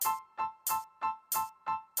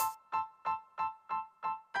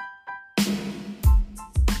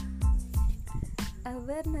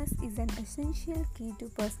Awareness is an essential key to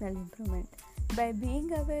personal improvement. By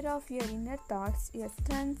being aware of your inner thoughts, your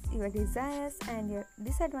strengths, your desires, and your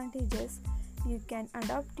disadvantages, you can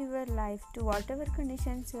adapt your life to whatever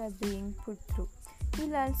conditions you are being put through.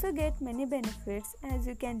 You'll also get many benefits as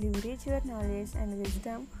you can leverage your knowledge and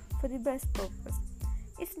wisdom for the best purpose.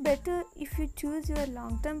 It's better if you choose your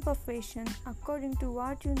long term profession according to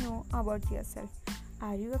what you know about yourself.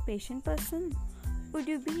 Are you a patient person? Would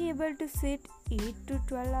you be able to sit 8 to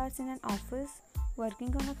 12 hours in an office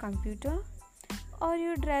working on a computer? Or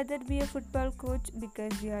you'd rather be a football coach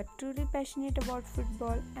because you are truly passionate about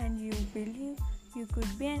football and you believe you could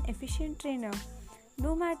be an efficient trainer?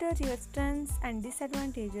 No matter your strengths and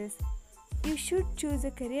disadvantages, you should choose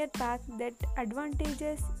a career path that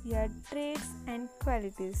advantages your traits and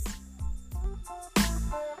qualities.